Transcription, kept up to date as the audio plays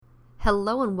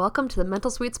Hello and welcome to the Mental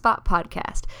Sweet Spot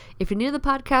podcast. If you're new to the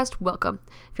podcast, welcome.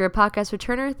 If you're a podcast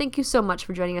returner, thank you so much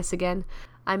for joining us again.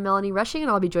 I'm Melanie Rushing,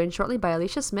 and I'll be joined shortly by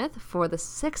Alicia Smith for the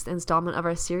 6th installment of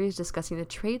our series discussing the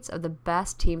traits of the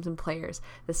best teams and players,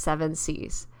 the 7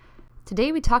 C's.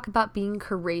 Today we talk about being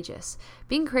courageous.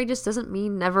 Being courageous doesn't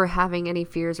mean never having any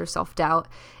fears or self-doubt.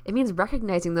 It means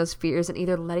recognizing those fears and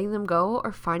either letting them go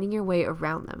or finding your way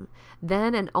around them.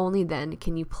 Then and only then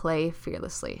can you play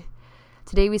fearlessly.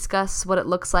 Today we discuss what it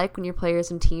looks like when your players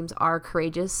and teams are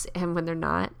courageous and when they're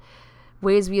not,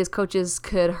 ways we as coaches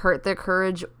could hurt their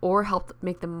courage or help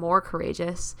make them more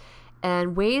courageous,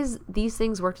 and ways these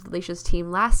things worked with Alicia's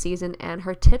team last season and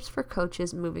her tips for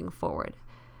coaches moving forward.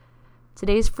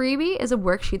 Today's freebie is a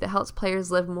worksheet that helps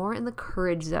players live more in the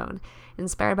courage zone.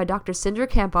 Inspired by Dr. Sindra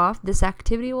Kamphoff, this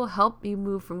activity will help you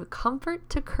move from comfort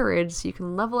to courage so you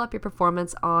can level up your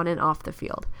performance on and off the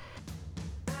field.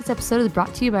 This episode is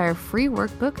brought to you by our free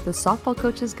workbook, The Softball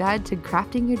Coach's Guide to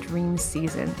Crafting Your Dream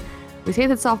Season. We say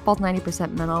that softball's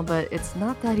 90% mental, but it's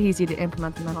not that easy to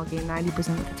implement the mental game 90%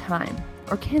 of the time.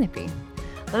 Or can it be?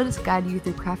 Let us guide you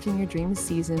through crafting your dream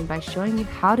season by showing you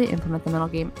how to implement the mental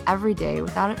game every day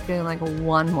without it feeling like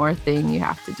one more thing you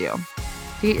have to do.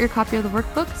 To get your copy of the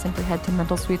workbook, simply head to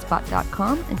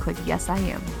mentalsweetspot.com and click Yes, I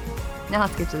Am. Now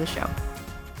let's get to the show.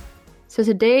 So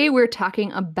today we're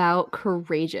talking about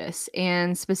courageous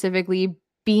and specifically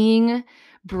being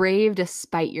brave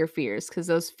despite your fears, because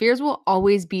those fears will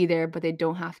always be there, but they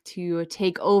don't have to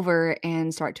take over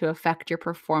and start to affect your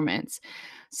performance.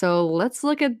 So let's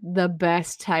look at the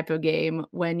best type of game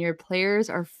when your players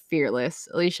are fearless.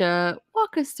 Alicia,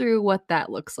 walk us through what that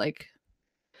looks like.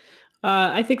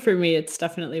 I think for me, it's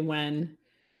definitely when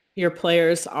your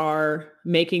players are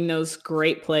making those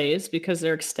great plays because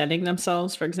they're extending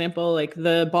themselves. For example, like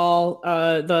the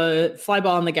fly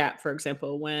ball in the gap, for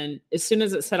example, when as soon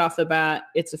as it's set off the bat,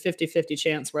 it's a 50-50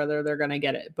 chance whether they're going to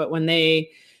get it. But when they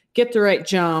get the right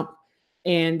jump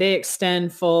and they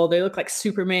extend full, they look like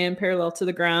Superman parallel to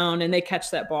the ground and they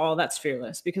catch that ball, that's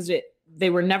fearless because they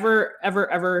were never, ever,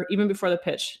 ever, even before the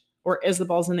pitch or as the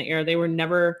ball's in the air, they were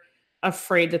never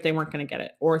afraid that they weren't going to get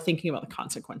it or thinking about the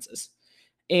consequences.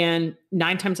 And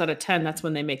 9 times out of 10, that's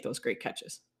when they make those great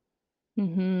catches.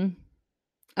 Mm-hmm.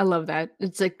 I love that.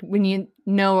 It's like when you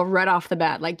know right off the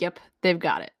bat, like, yep, they've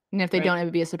got it. And if they don't, it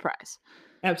would be a surprise.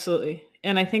 Absolutely.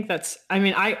 And I think as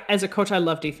a coach, I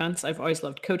love defense. I've always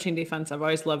loved coaching defense. I've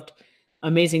always loved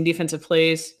amazing defensive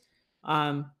plays.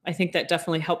 I think that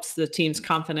definitely helps the team's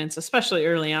confidence, especially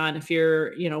early on. If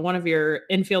you're, one of your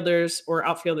infielders or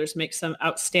outfielders makes some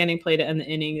outstanding play to end the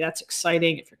inning, that's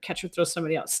exciting. If your catcher throws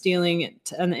somebody out stealing it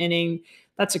to end the inning,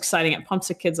 that's exciting. It pumps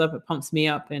the kids up. It pumps me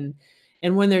up. And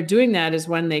when they're doing that is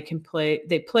when they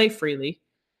play freely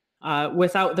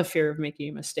without the fear of making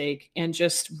a mistake and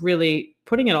just really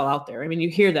putting it all out there. I mean, you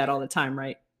hear that all the time,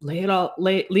 right? Leave it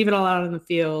all out in the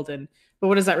field. But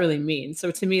what does that really mean?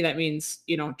 So to me, that means,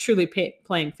 truly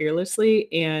playing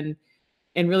fearlessly and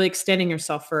really extending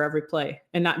yourself for every play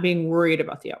and not being worried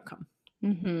about the outcome.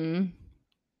 Mm-hmm.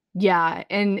 Yeah.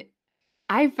 And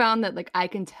I found that I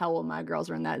can tell when my girls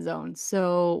are in that zone.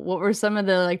 So what were some of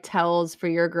the tells for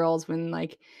your girls when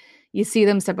you see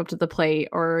them step up to the plate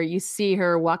or you see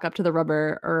her walk up to the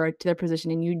rubber or to their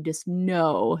position and you just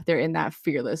know they're in that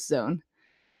fearless zone?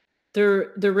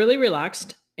 They're really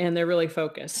relaxed and they're really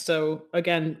focused. So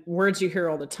again, words you hear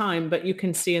all the time, but you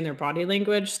can see in their body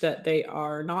language that they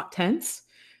are not tense.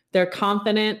 They're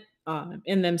confident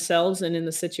in themselves and in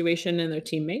the situation and their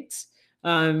teammates.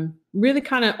 Really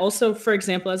kind of also, for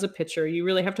example, as a pitcher, you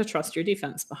really have to trust your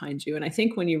defense behind you. And I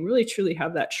think when you really truly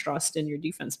have that trust in your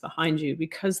defense behind you,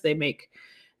 because they make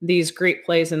these great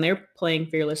plays and they're playing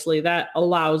fearlessly, that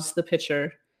allows the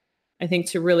pitcher, I think,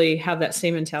 to really have that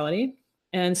same mentality.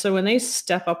 And so when they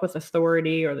step up with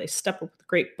authority or they step up with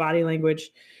great body language,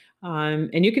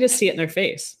 and you can just see it in their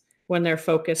face when they're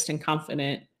focused and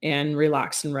confident and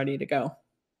relaxed and ready to go.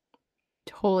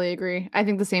 Totally agree. I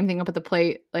think the same thing up at the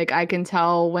plate. I can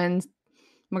tell when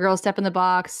my girls step in the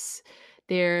box,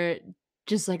 they're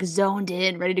just zoned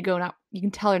in, ready to go. Now you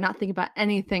can tell they're not thinking about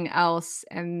anything else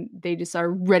and they just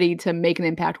are ready to make an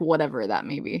impact, whatever that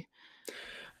may be.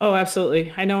 Oh,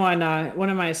 absolutely. I know one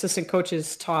of my assistant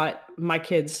coaches taught my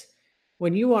kids,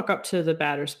 when you walk up to the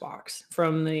batter's box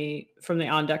from the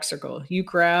on deck circle, you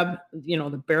grab,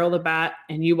 the barrel of the bat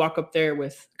and you walk up there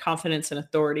with confidence and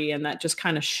authority. And that just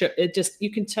kind of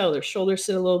you can tell their shoulders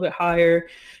sit a little bit higher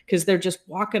because they're just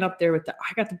walking up there with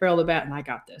I got the barrel of the bat and I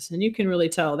got this. And you can really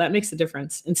tell that makes a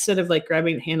difference instead of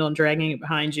grabbing the handle and dragging it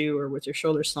behind you or with your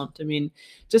shoulders slumped. I mean,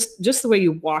 just the way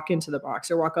you walk into the box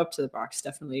or walk up to the box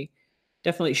definitely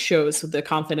shows the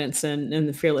confidence and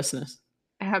the fearlessness.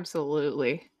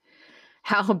 Absolutely.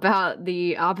 How about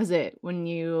the opposite when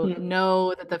you Hmm.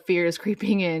 know that the fear is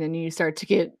creeping in and you start to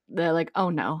get the like, "Oh,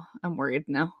 no, I'm worried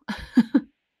now."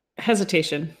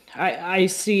 Hesitation. I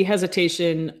see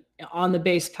hesitation on the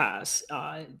base pass,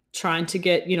 trying to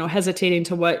get, hesitating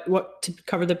to what to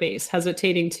cover the base,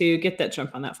 hesitating to get that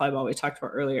jump on that fly ball we talked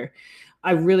about earlier.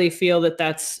 I really feel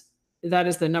that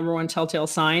is the number one telltale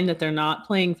sign that they're not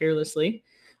playing fearlessly,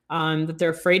 that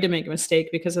they're afraid to make a mistake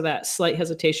because of that slight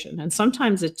hesitation. And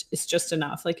sometimes it's just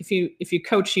enough. Like if you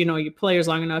coach, your players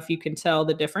long enough, you can tell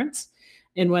the difference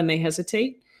in when they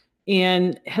hesitate.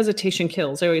 And hesitation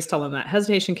kills. I always tell them that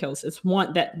hesitation kills. It's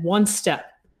that one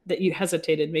step that you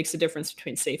hesitated makes a difference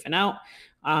between safe and out,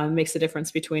 makes a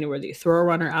difference between whether you throw a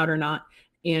runner out or not.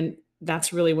 And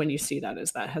that's really when you see that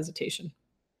is that hesitation.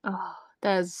 Oh,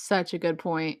 that is such a good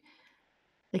point.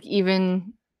 Like,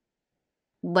 even,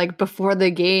 like, before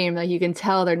the game, like, you can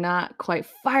tell they're not quite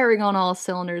firing on all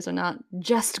cylinders. They're not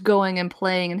just going and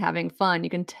playing and having fun.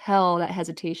 You can tell that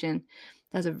hesitation.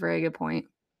 That's a very good point.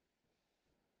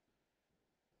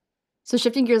 So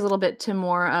shifting gears a little bit to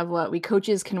more of what we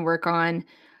coaches can work on,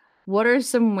 what are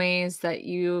some ways that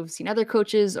you've seen other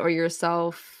coaches or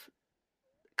yourself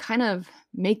kind of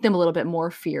make them a little bit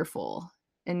more fearful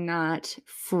and not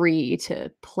free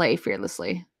to play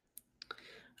fearlessly?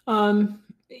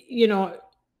 You know,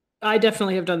 I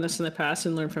definitely have done this in the past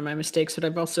and learned from my mistakes, but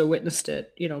I've also witnessed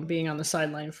it, being on the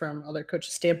sideline from other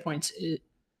coaches' standpoints,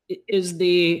 is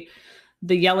the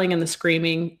yelling and the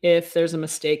screaming if there's a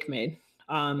mistake made.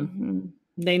 Um,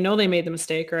 Mhm. they know they made the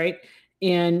mistake, right?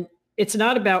 And it's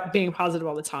not about being positive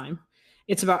all the time.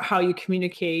 It's about how you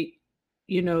communicate,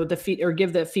 the feed or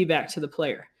give that feedback to the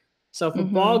player. So if a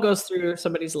ball Mhm. goes through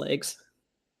somebody's legs,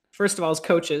 first of all, as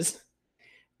coaches,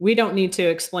 we don't need to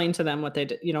explain to them what they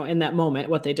did, in that moment,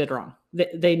 what they did wrong.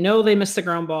 They know they missed the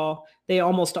ground ball. They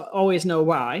almost always know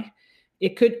why.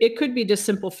 It could be just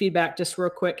simple feedback, just real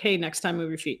quick. Hey, next time move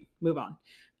your feet, move on.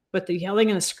 But the yelling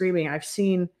and the screaming, I've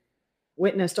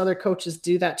witnessed other coaches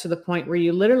do that to the point where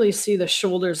you literally see the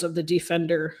shoulders of the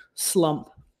defender slump.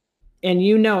 And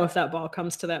if that ball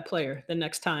comes to that player the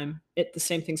next time, the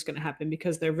same thing's going to happen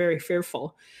because they're very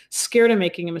fearful, scared of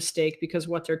making a mistake because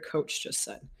what their coach just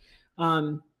said.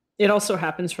 Um, it also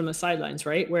happens from the sidelines,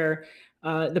 right? Where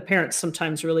the parents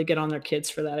sometimes really get on their kids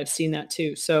for that. I've seen that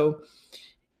too. So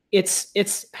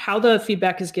it's how the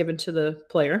feedback is given to the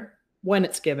player, when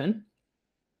it's given,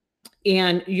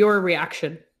 and your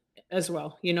reaction as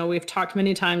well. We've talked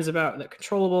many times about the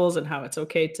controllables and how it's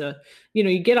okay to,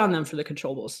 you get on them for the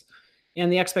controllables.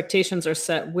 And the expectations are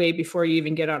set way before you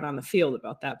even get out on the field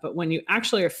about that. But when you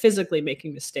actually are physically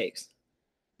making mistakes,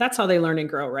 that's how they learn and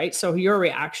grow, right? So your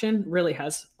reaction really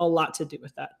has a lot to do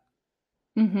with that.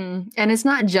 Mhm. And it's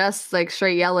not just like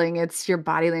straight yelling, it's your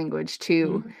body language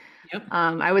too. Mhm. Yep.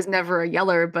 I was never a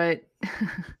yeller, but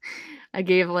I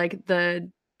gave like the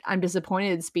 "I'm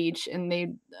disappointed" speech, and they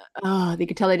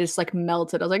could tell they just like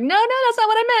melted. I was like, "No, no, that's not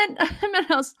what I meant. I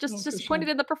meant I was Oh, just for sure. disappointed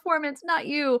in the performance, not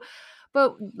you."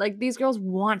 But like these girls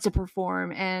want to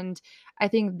perform, and I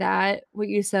think that what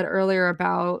you said earlier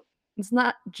about it's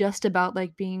not just about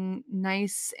like being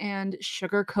nice and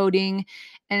sugarcoating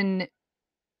and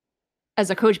as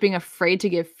a coach being afraid to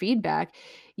give feedback,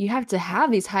 you have to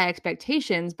have these high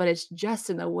expectations, but it's just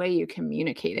in the way you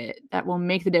communicate it that will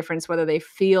make the difference whether they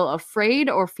feel afraid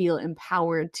or feel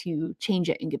empowered to change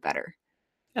it and get better.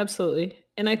 Absolutely.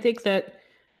 And I think that,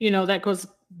 that goes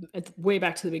way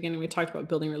back to the beginning. We talked about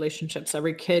building relationships.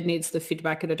 Every kid needs the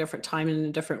feedback at a different time and in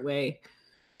a different way.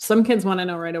 Some kids want to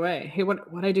know right away. Hey,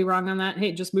 what I do wrong on that?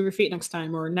 Hey, just move your feet next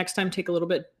time, or next time take a little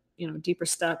bit, deeper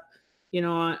step,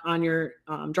 on your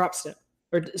drop step,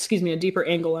 or excuse me, a deeper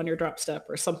angle on your drop step,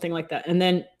 or something like that.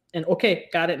 And okay,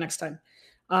 got it next time.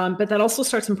 But that also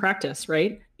starts in practice,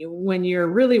 right? When you're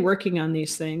really working on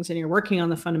these things and you're working on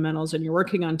the fundamentals and you're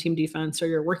working on team defense or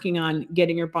you're working on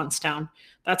getting your bunts down,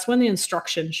 that's when the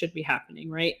instruction should be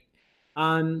happening, right?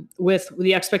 With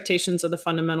the expectations of the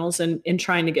fundamentals and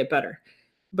trying to get better.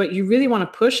 But you really want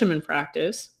to push them in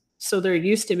practice so they're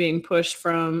used to being pushed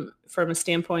from a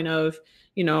standpoint of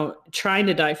trying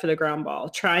to dive for the ground ball,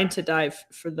 trying to dive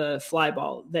for the fly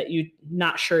ball that you're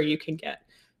not sure you can get.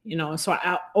 So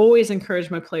I always encourage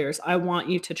my players, I want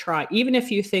you to try, even if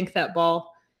you think that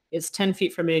ball is 10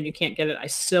 feet from you and you can't get it, I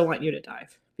still want you to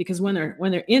dive, because when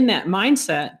they're in that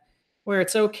mindset where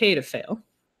it's okay to fail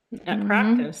at Mhm.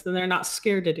 practice, then they're not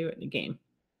scared to do it in a game.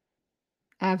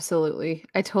 Absolutely.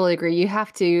 I totally agree. You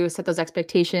have to set those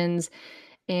expectations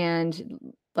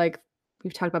and like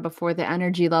we've talked about before, the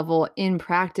energy level in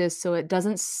practice so it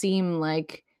doesn't seem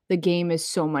like the game is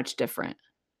so much different.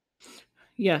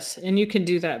 Yes, and you can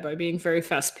do that by being very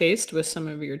fast paced with some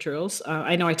of your drills.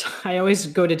 I know I always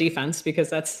go to defense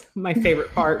because that's my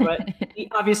favorite part, but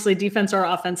obviously defense or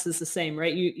offense is the same,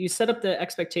 right? You set up the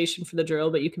expectation for the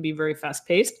drill, but you can be very fast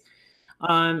paced.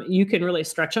 You can really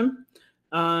stretch them.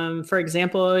 For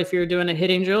example, if you're doing a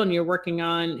hitting drill and you're working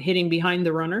on hitting behind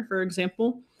the runner, for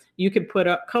example, you could put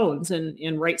up cones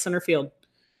in right center field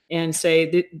and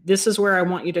say, this is where I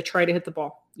want you to try to hit the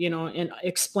ball, and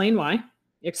explain why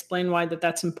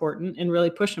that's important and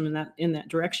really push them in that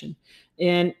direction.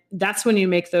 And that's when you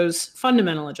make those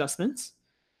fundamental adjustments,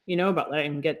 about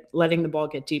letting the ball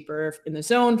get deeper in the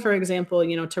zone, for example,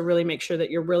 to really make sure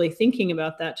that you're really thinking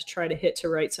about that, to try to hit to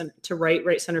right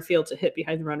center field, to hit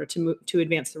behind the runner, to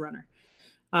advance the runner.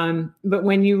 But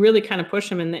when you really kind of push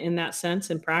them in that sense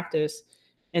in practice,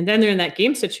 and then they're in that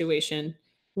game situation,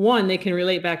 one, they can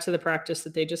relate back to the practice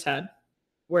that they just had,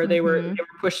 where they were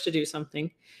pushed to do something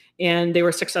and they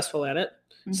were successful at it.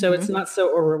 So it's not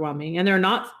so overwhelming, and they're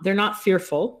not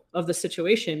fearful of the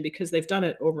situation because they've done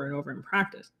it over and over in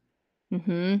practice.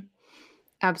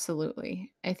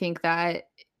 Absolutely. I think that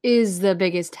is the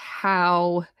biggest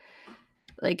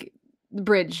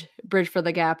bridge for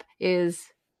the gap is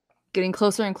getting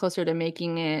closer and closer to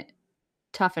making it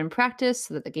tough in practice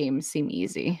so that the games seem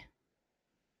easy.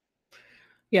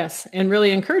 Yes, and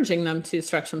really encouraging them to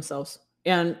stretch themselves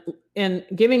and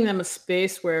giving them a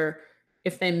space where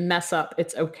if they mess up,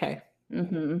 it's okay.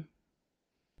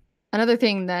 Another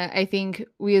thing that I think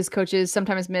we as coaches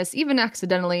sometimes miss, even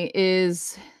accidentally,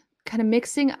 is kind of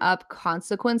mixing up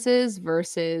consequences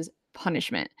versus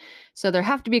punishment. So there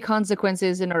have to be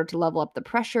consequences in order to level up the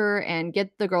pressure and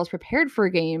get the girls prepared for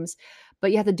games,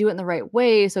 but you have to do it in the right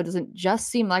way so it doesn't just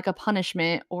seem like a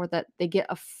punishment or that they get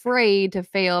afraid to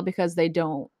fail because they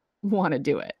don't want to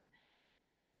do it.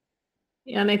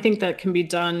 Yeah, and I think that can be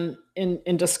done and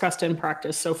discussed in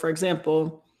practice. So, for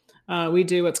example, we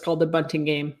do what's called the bunting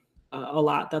game a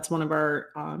lot. That's one of our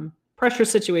pressure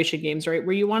situation games, right?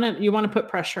 Where you want to put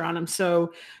pressure on them.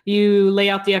 So you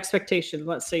lay out the expectation.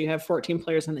 Let's say you have 14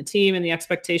 players on the team, and the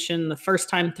expectation the first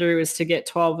time through is to get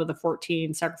 12 of the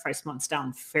 14 sacrifice months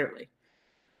down fair,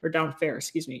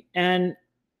 excuse me.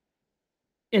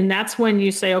 And that's when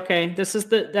you say, okay, this is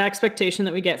the expectation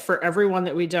that we get for everyone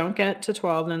that we don't get to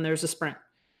 12, then there's a sprint.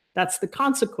 That's the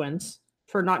consequence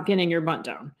for not getting your bunt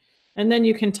down. And then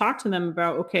you can talk to them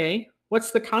about, okay,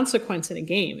 what's the consequence in a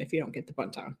game if you don't get the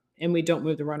bunt down and we don't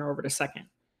move the runner over to second,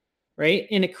 right?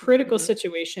 In a critical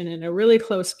situation, in a really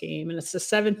close game, and it's the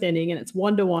 7th inning and it's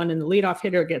 1-1 and the leadoff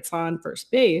hitter gets on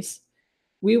first base,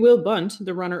 we will bunt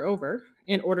the runner over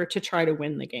in order to try to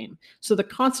win the game. So the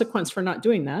consequence for not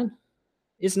doing that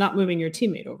is not moving your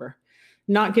teammate over,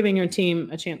 not giving your team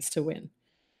a chance to win.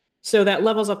 So that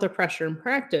levels up the pressure in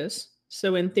practice.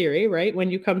 So in theory, right,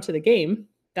 when you come to the game,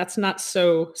 that's not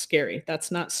so scary. That's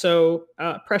not so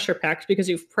pressure packed because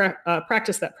you've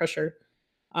practiced that pressure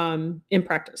in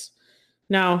practice.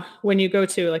 Now, when you go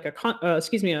to like a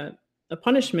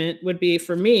punishment would be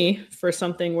for me for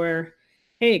something where,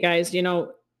 hey guys,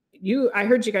 I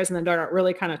heard you guys in the dugout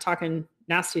really kind of talking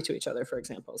nasty to each other, for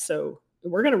example. So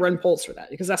we're going to run polls for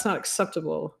that because that's not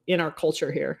acceptable in our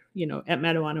culture here, at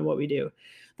Madawan and what we do.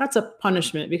 That's a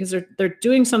punishment because they're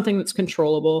doing something that's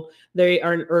controllable. They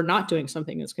are not doing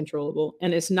something that's controllable,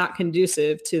 and it's not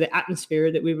conducive to the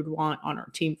atmosphere that we would want on our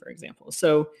team, for example.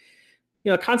 So,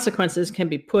 consequences can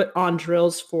be put on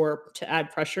drills to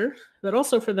add pressure, but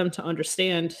also for them to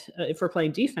understand if we're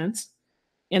playing defense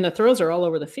and the throws are all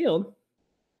over the field,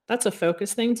 that's a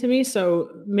focus thing to me.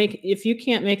 So if you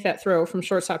can't make that throw from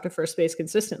shortstop to first base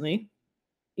consistently,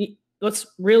 let's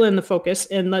reel in the focus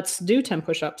and let's do 10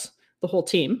 push-ups, the whole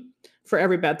team, for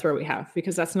every bad throw we have,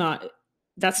 because that's not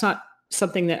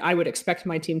something that I would expect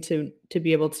my team to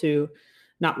be able to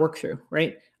not work through,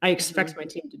 right? I expect my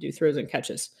team to do throws and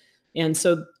catches. And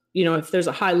so, if there's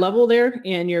a high level there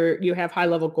and you have high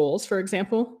level goals, for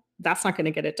example, that's not going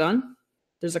to get it done.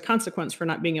 There's a consequence for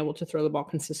not being able to throw the ball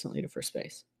consistently to first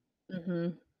base.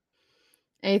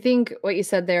 I think what you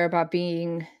said there about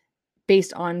being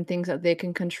based on things that they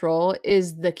can control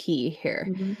is the key here.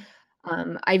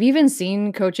 I've even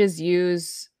seen coaches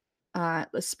use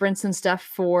sprints and stuff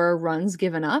for runs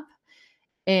given up.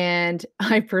 And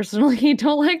I personally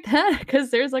don't like that because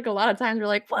there's like a lot of times we're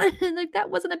like, what? Like, that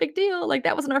wasn't a big deal. Like,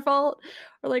 that wasn't our fault.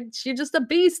 Or like, she's just a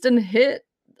beast and hit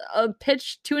a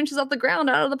pitch 2 inches off the ground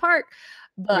out of the park.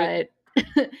 But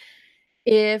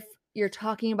if you're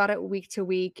talking about it week to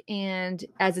week and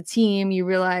as a team, you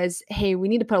realize, hey, we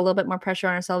need to put a little bit more pressure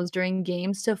on ourselves during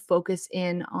games to focus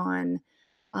in on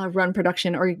run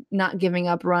production or not giving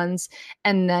up runs.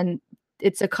 And then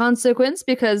it's a consequence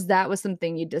because that was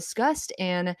something you discussed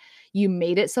and you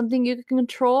made it something you could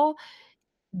control,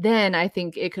 then I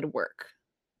think it could work.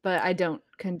 But I don't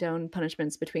condone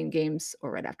punishments between games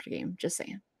or right after game. Just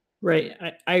saying. Right.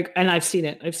 And I've seen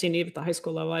it. I've seen it at the high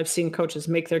school level. I've seen coaches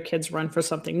make their kids run for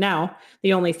something. Now,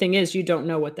 the only thing is you don't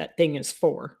know what that thing is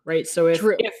for, right? So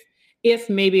True. if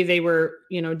maybe they were,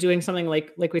 doing something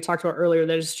like we talked about earlier,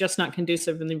 that is just not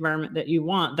conducive in the environment that you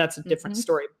want, that's a different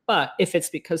story. But if it's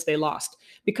because they lost,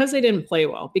 because they didn't play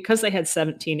well, because they had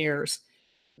 17 errors,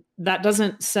 that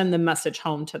doesn't send the message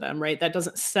home to them, right? That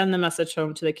doesn't send the message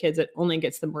home to the kids. It only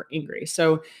gets them more angry.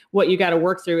 So what you got to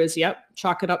work through is,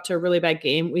 chalk it up to a really bad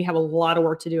game. We have a lot of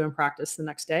work to do in practice the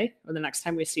next day or the next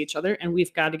time we see each other, and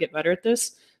we've got to get better at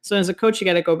this. So as a coach, you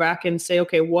got to go back and say,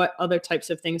 okay, what other types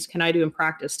of things can I do in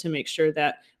practice to make sure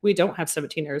that we don't have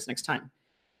 17 errors next time?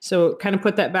 So kind of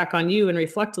put that back on you and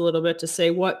reflect a little bit to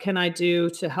say, what can I do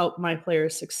to help my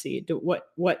players succeed?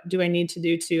 What do I need to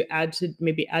do to add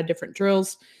different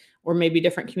drills or maybe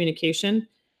different communication?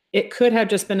 It could have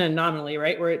just been an anomaly,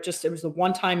 right? Where it was the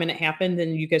one time and it happened,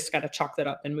 and you just got to chalk that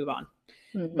up and move on.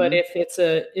 But if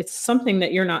it's something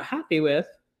that you're not happy with,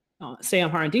 say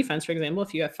on defense, for example,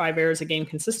 if you have 5 errors a game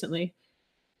consistently,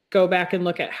 go back and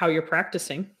look at how you're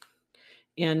practicing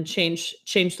and change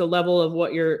the level of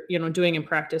what you're, doing in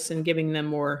practice and giving them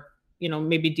more,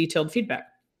 maybe detailed feedback.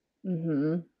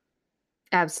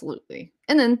 Absolutely.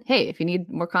 And then, hey, if you need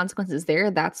more consequences there,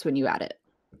 that's when you add it.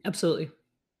 Absolutely.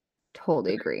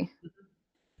 Totally agree.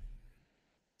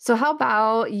 So how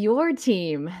about your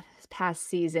team this past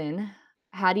season?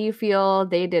 How do you feel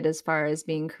they did as far as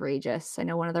being courageous? I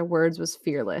know one of their words was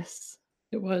fearless.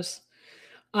 It was.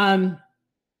 There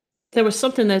was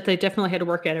something that they definitely had to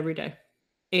work at every day.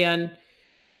 And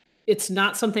it's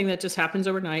not something that just happens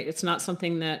overnight. It's not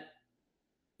something that,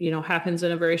 happens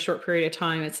in a very short period of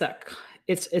time. It's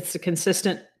a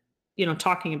consistent,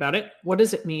 talking about it. What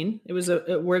does it mean? It was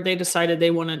a word they decided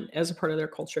they wanted as a part of their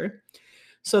culture.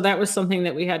 So that was something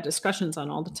that we had discussions on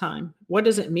all the time. What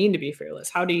does it mean to be fearless?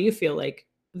 How do you feel like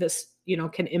this,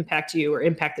 can impact you or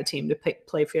impact the team to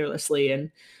play fearlessly?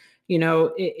 And,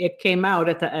 it came out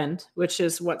at the end, which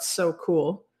is what's so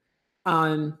cool.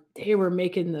 They were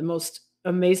making the most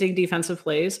amazing defensive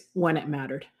plays when it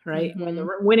mattered, right? When the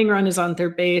winning run is on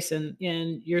third base and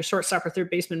your shortstop or third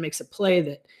baseman makes a play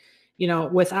that,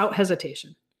 without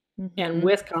hesitation and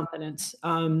with confidence,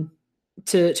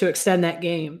 to extend that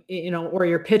game, or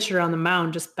your pitcher on the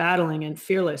mound just battling and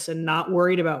fearless and not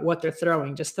worried about what they're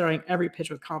throwing, just throwing every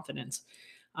pitch with confidence.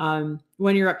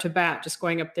 When you're up to bat, just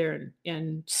going up there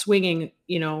and swinging,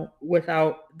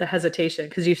 without the hesitation,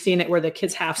 because you've seen it where the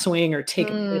kids half swing or take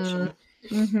a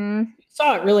pitch. You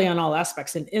saw it really on all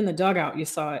aspects. And in the dugout, you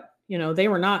saw it, they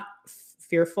were not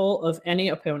fearful of any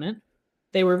opponent.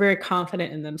 They were very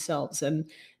confident in themselves. And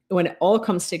when it all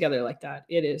comes together like that,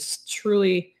 it is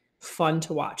truly fun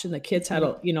to watch. And the kids had,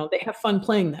 they have fun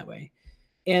playing that way.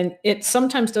 And it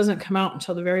sometimes doesn't come out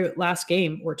until the very last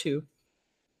game or two.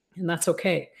 And that's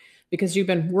okay, because you've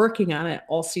been working on it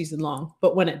all season long.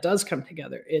 But when it does come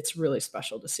together, it's really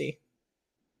special to see.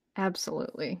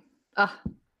 Absolutely. I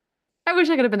wish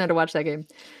I could have been there to watch that game.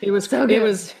 It was so good.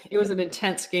 It was an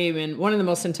intense game, and one of the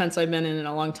most intense I've been in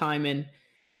a long time. And,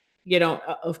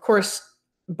 of course,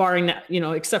 barring that,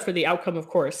 except for the outcome, of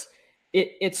course,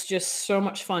 it's just so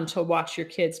much fun to watch your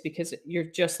kids, because you're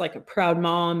just like a proud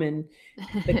mom, and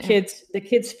the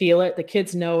kids feel it, the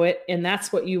kids know it. And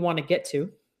that's what you want to get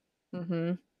to.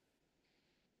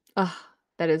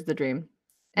 That is the dream.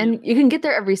 And you can get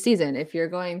there every season if you're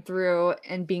going through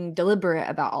and being deliberate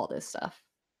about all this stuff.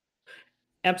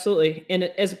 Absolutely. And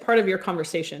as a part of your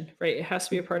conversation, right? It has to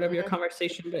be a part of your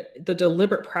conversation, but the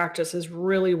deliberate practice is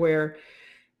really where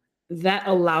that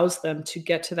allows them to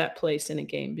get to that place in a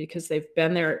game, because they've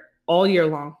been there all year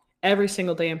long, every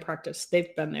single day in practice.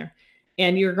 They've been there.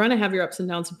 And you're going to have your ups and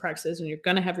downs in practices, and you're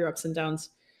going to have your ups and downs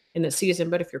in the season.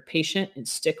 But if you're patient and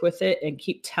stick with it and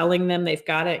keep telling them they've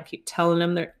got it, and keep telling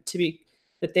them that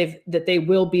they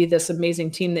will be this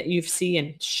amazing team that you see,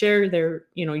 and share their,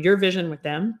 your vision with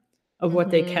them of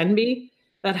what they can be,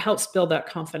 that helps build that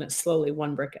confidence slowly,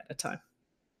 one brick at a time.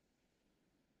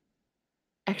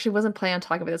 Actually wasn't planning on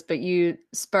talking about this, but you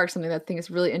sparked something that I think is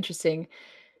really interesting.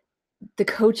 The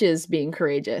coaches being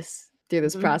courageous through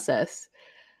this process.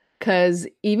 Because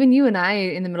even you and I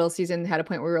in the middle of the season had a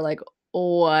point where we were like,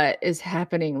 what is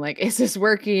happening? Like, is this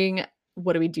working?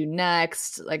 What do we do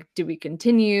next? Like, do we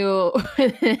continue?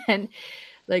 And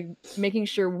like making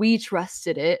sure we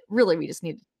trusted it. Really, we just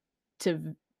needed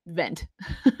to vent.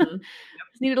 Just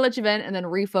needed to let you vent and then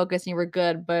refocus, and you were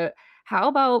good. But how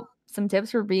about some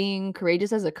tips for being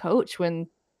courageous as a coach when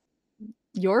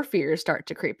your fears start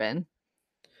to creep in?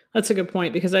 That's a good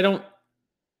point, because I don't,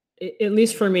 at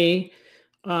least for me,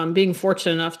 being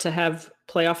fortunate enough to have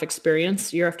playoff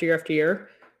experience year after year after year,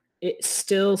 it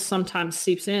still sometimes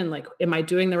seeps in. Like, am I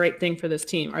doing the right thing for this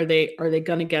team? Are they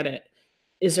going to get it?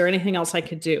 Is there anything else I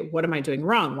could do? What am I doing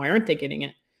wrong? Why aren't they getting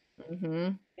it? Mm-hmm.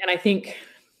 And I think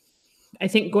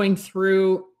going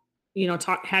through,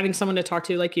 having someone to talk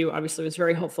to like you obviously was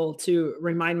very helpful to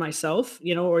remind myself,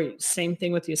 or same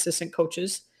thing with the assistant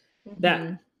coaches,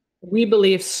 that we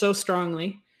believe so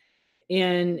strongly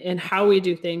in how we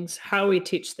do things, how we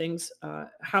teach things,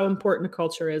 how important a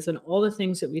culture is, and all the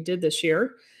things that we did this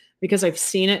year, because I've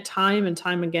seen it time and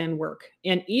time again work.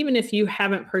 And even if you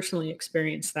haven't personally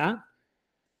experienced that,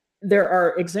 there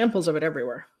are examples of it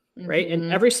everywhere, right?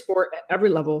 In every sport, at every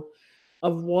level,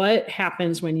 of what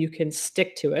happens when you can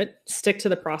stick to it, stick to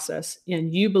the process,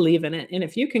 and you believe in it. And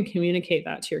if you can communicate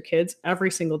that to your kids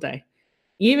every single day,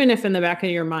 even if in the back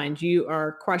of your mind you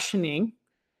are questioning,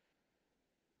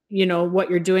 what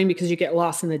you're doing because you get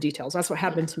lost in the details. That's what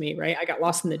happened to me, right? I got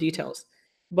lost in the details.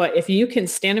 But if you can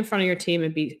stand in front of your team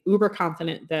and be uber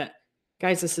confident that,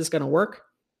 guys, this is going to work,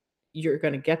 you're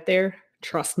going to get there.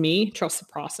 Trust me, trust the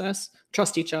process,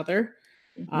 trust each other,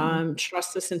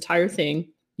 trust this entire thing,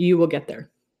 you will get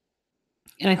there.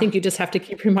 And I think you just have to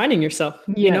keep reminding yourself,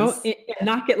 and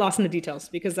not get lost in the details,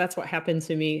 because that's what happened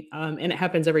to me. And it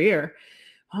happens every year.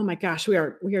 Oh my gosh, we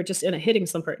are just in a hitting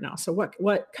slump right now. So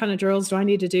what kind of drills do I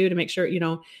need to do to make sure,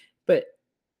 but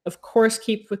of course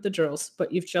keep with the drills,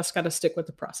 but you've just got to stick with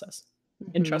the process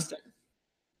and trust it.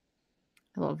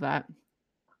 I love that.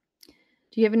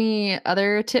 Do you have any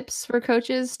other tips for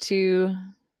coaches to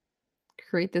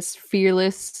create this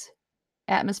fearless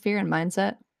atmosphere and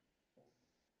mindset?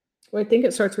 Well, I think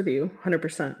it starts with you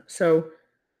 100%. So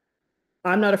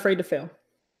I'm not afraid to fail,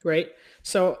 right?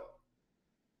 So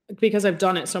because I've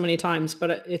done it so many times,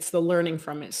 but it's the learning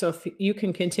from it. So if you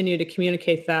can continue to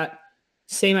communicate that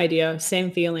same idea, same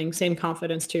feeling, same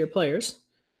confidence to your players,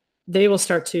 they will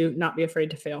start to not be afraid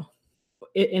to fail.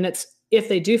 And it's, if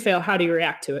they do fail, how do you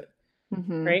react to it?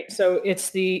 Right? So it's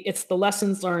the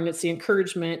lessons learned, it's the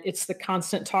encouragement, it's the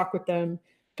constant talk with them,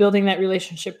 building that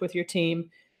relationship with your team,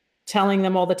 telling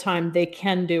them all the time they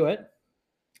can do it.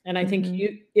 And I think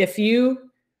if you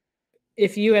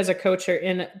as a coach are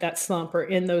in that slump or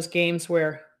in those games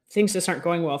where things just aren't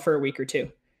going well for a week or two,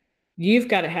 you've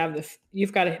got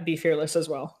to be fearless as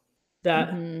well,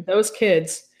 that those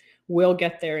kids will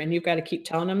get there, and you've got to keep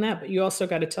telling them that, but you also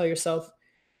got to tell yourself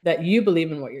that you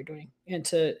believe in what you're doing, and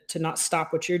to not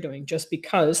stop what you're doing just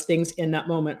because things in that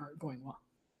moment aren't going well.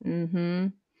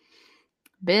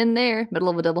 Been there, middle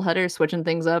of a doubleheader, switching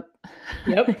things up.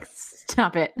 Yep.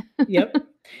 Stop it. Yep.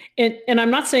 And I'm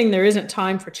not saying there isn't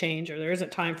time for change, or there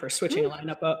isn't time for switching a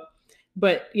lineup up,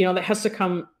 but that has to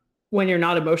come when you're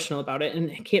not emotional about it,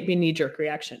 and it can't be knee-jerk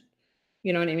reaction.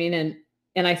 You know what I mean?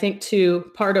 And I think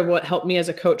too, part of what helped me as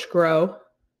a coach grow,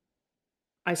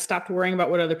 I stopped worrying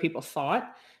about what other people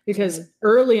thought, because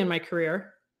early in my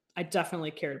career, I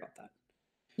definitely cared about that.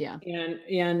 Yeah.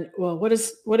 And well, what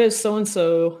is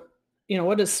so-and-so,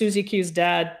 what is Susie Q's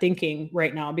dad thinking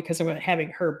right now because I'm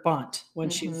having her bunt when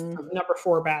she's the number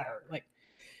 4 batter? Like,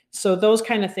 so those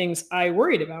kind of things I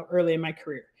worried about early in my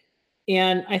career.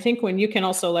 And I think when you can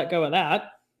also let go of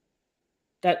that,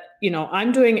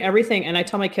 I'm doing everything. And I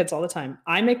tell my kids all the time,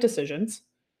 I make decisions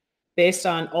based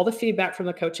on all the feedback from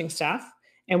the coaching staff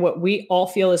and what we all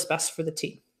feel is best for the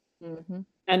team.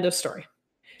 End of story.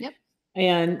 Yep.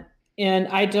 And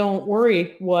I don't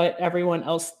worry what everyone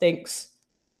else thinks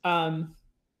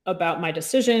about my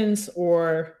decisions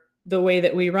or the way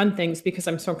that we run things, because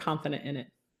I'm so confident in it.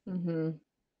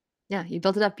 Yeah, you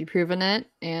built it up, you've proven it,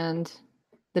 and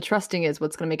the trusting is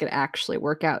what's going to make it actually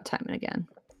work out time and again.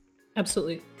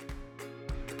 Absolutely.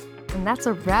 And that's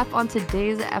a wrap on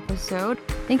today's episode.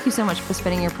 Thank you so much for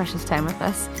spending your precious time with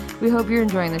us. We hope you're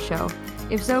enjoying the show.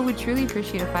 If so, we'd truly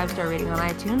appreciate a 5-star rating on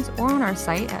iTunes or on our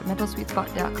site at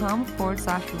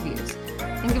mentalsweetspot.com/reviews.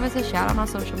 And give us a shout out on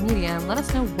social media and let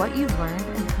us know what you've learned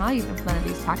and how you've implemented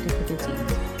these tactics with your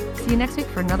teams. See you next week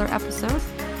for another episode.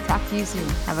 Talk to you soon.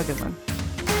 Have a good one.